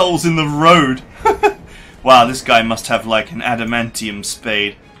foxholes in the road. Wow, this guy must have like an adamantium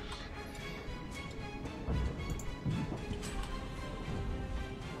spade.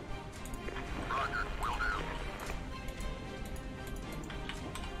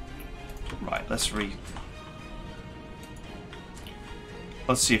 Right, let's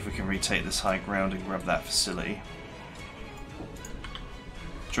see if we can retake this high ground and grab that facility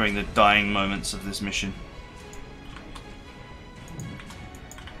during the dying moments of this mission.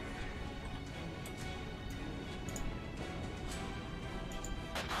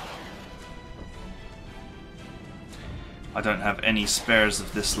 I don't have any spares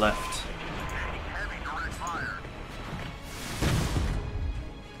of this left. Heavy direct fire.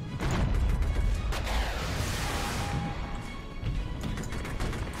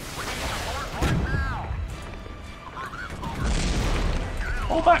 We need support right now. Affirmative, over.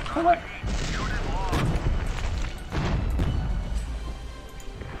 Pull back, pull back. Unit lost.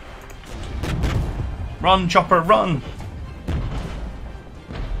 Run, chopper, run!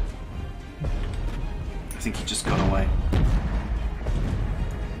 I think he just got away.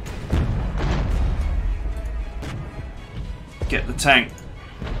 Get the tank.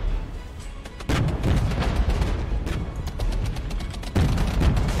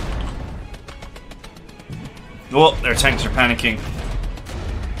 Oh, their tanks are panicking.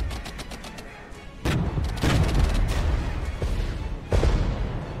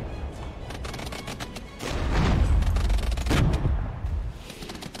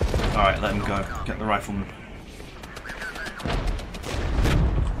 Alright, let him go. Get the rifleman.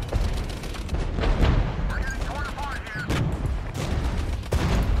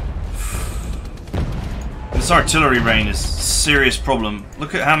 This artillery rain is a serious problem.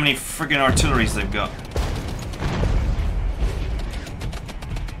 Look at how many friggin' artilleries they've got.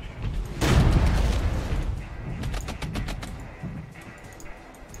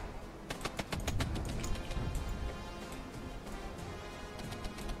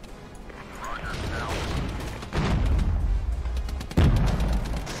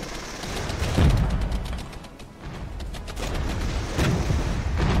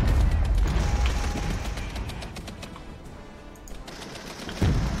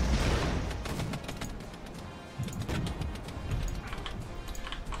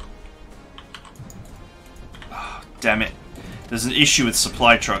 Damn it. There's an issue with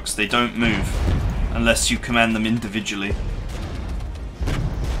supply trucks. They don't move unless you command them individually.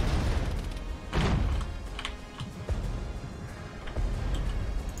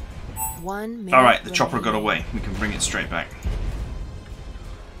 Alright, the chopper got away. We can bring it straight back.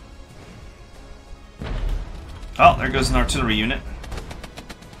 Oh, there goes an artillery unit.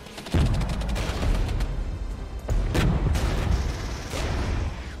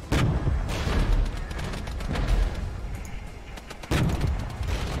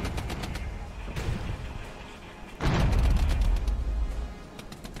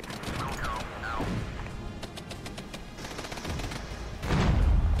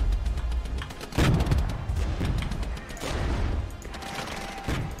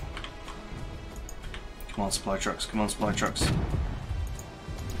 Come on, supply trucks. Come on, supply trucks.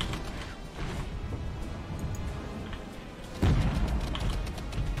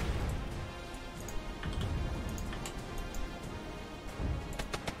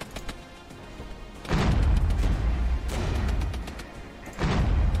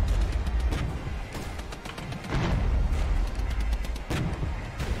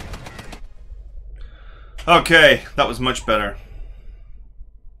 Okay, that was much better.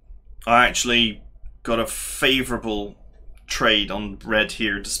 I actually got a favourable trade on red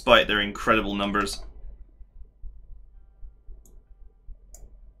here, despite their incredible numbers.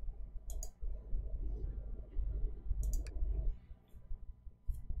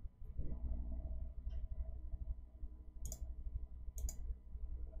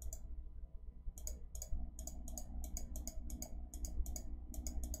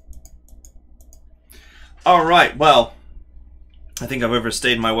 Alright, well, I think I've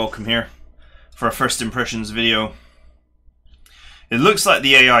overstayed my welcome here for a first impressions video. It looks like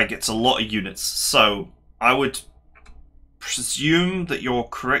the AI gets a lot of units, so I would presume that your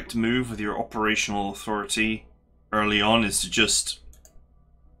correct move with your operational authority early on is to just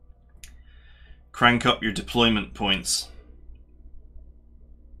crank up your deployment points.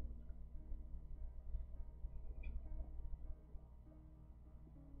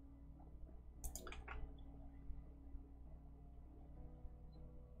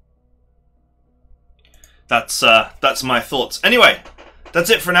 That's my thoughts. Anyway, that's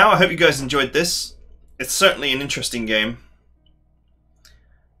it for now. I hope you guys enjoyed this. It's certainly an interesting game.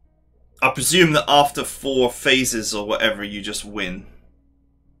 I presume that after 4 phases or whatever, you just win.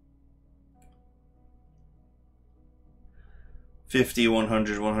 50,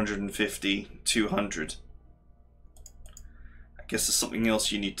 100, 150, 200. I guess there's something else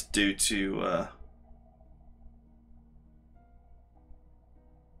you need to do to...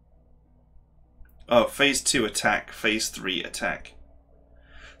 Oh, phase 2 attack, phase 3 attack.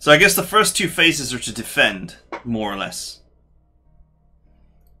 So I guess the first 2 phases are to defend, more or less.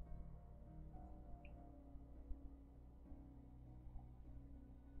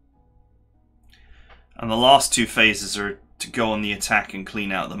 And the last 2 phases are to go on the attack and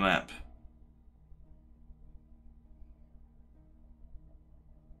clean out the map.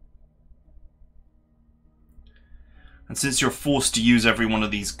 And since you're forced to use every one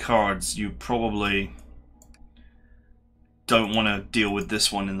of these cards, you probably don't want to deal with this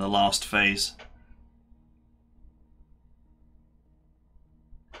one in the last phase.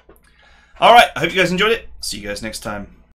 Alright, I hope you guys enjoyed it. See you guys next time.